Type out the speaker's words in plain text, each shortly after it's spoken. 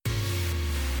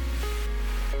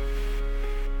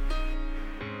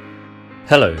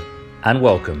Hello, and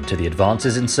welcome to the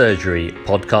Advances in Surgery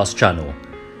podcast channel,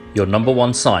 your number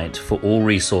one site for all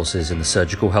resources in the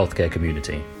surgical healthcare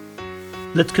community.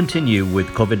 Let's continue with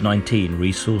COVID-19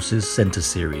 Resources Centre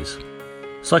Series,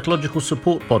 psychological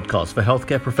support podcast for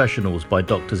healthcare professionals by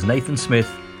Drs. Nathan Smith,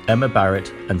 Emma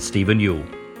Barrett, and Stephen Ewell.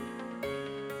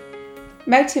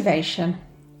 Motivation.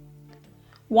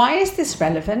 Why is this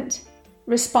relevant?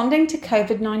 Responding to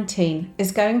COVID-19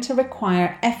 is going to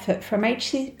require effort from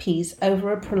HCPs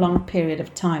over a prolonged period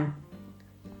of time.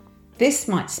 This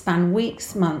might span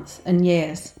weeks, months, and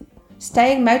years.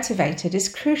 Staying motivated is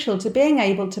crucial to being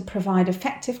able to provide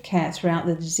effective care throughout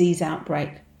the disease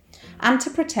outbreak and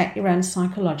to protect your own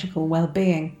psychological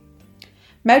well-being.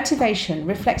 Motivation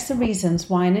reflects the reasons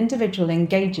why an individual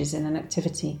engages in an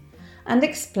activity and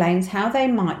explains how they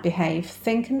might behave,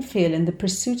 think, and feel in the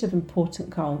pursuit of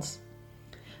important goals.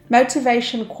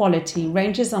 Motivation quality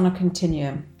ranges on a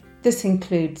continuum. This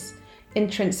includes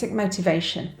intrinsic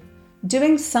motivation,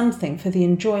 doing something for the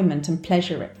enjoyment and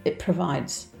pleasure it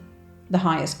provides, the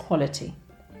highest quality.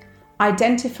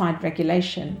 Identified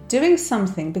regulation, doing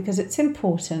something because it's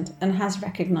important and has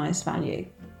recognized value.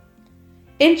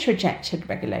 Introjected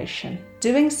regulation,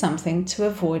 doing something to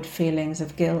avoid feelings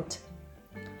of guilt.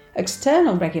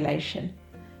 External regulation,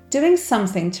 doing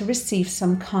something to receive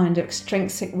some kind of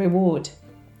extrinsic reward.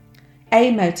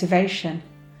 Amotivation,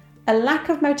 a lack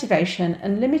of motivation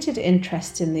and limited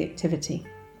interest in the activity.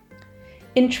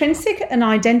 Intrinsic and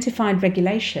identified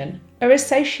regulation are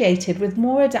associated with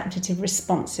more adaptive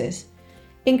responses,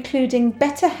 including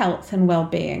better health and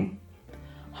well-being,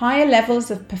 higher levels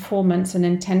of performance and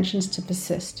intentions to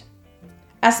persist.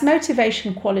 As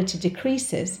motivation quality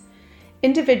decreases,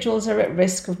 individuals are at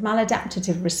risk of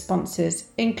maladaptive responses,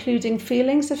 including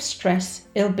feelings of stress,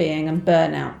 ill-being, and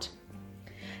burnout.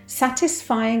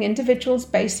 Satisfying individuals'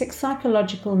 basic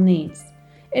psychological needs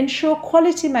ensure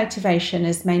quality motivation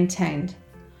is maintained.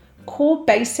 Core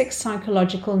basic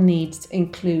psychological needs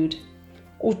include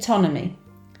autonomy,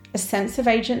 a sense of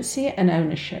agency and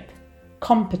ownership,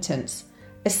 competence,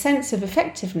 a sense of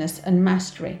effectiveness and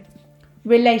mastery,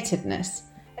 relatedness,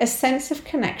 a sense of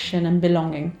connection and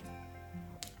belonging.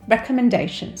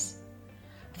 Recommendations.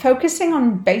 Focusing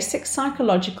on basic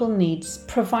psychological needs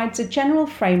provides a general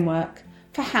framework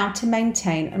for how to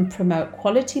maintain and promote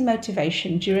quality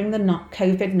motivation during the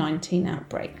COVID-19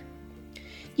 outbreak.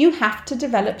 You have to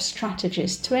develop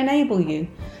strategies to enable you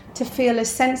to feel a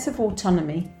sense of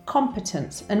autonomy,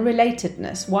 competence, and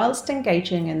relatedness whilst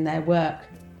engaging in their work.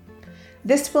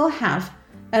 This will have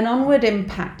an onward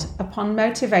impact upon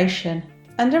motivation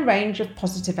and a range of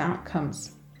positive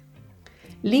outcomes.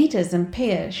 Leaders and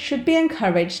peers should be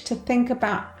encouraged to think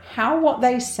about how what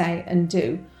they say and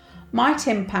do might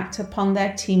impact upon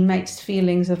their teammates'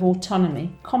 feelings of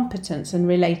autonomy, competence, and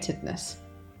relatedness.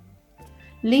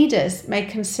 Leaders may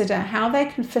consider how they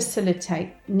can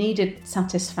facilitate needed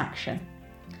satisfaction.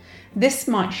 This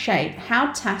might shape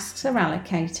how tasks are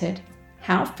allocated,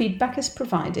 how feedback is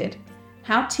provided,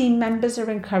 how team members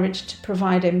are encouraged to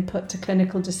provide input to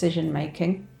clinical decision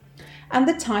making, and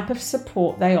the type of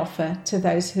support they offer to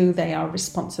those who they are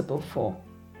responsible for.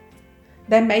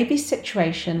 There may be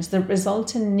situations that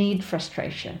result in need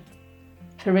frustration.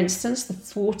 For instance, the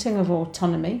thwarting of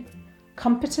autonomy,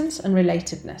 competence, and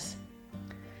relatedness.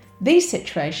 These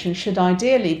situations should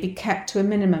ideally be kept to a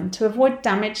minimum to avoid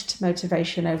damage to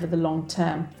motivation over the long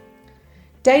term.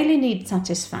 Daily need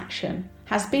satisfaction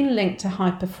has been linked to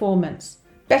high performance,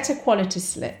 better quality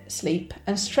sleep,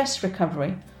 and stress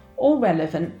recovery, all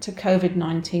relevant to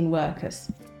COVID-19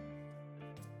 workers.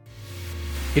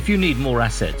 If you need more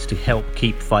assets to help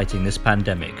keep fighting this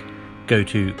pandemic, go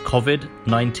to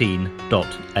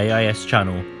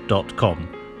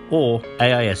covid19.aischannel.com or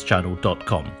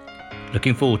aischannel.com.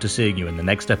 Looking forward to seeing you in the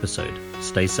next episode.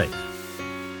 Stay safe.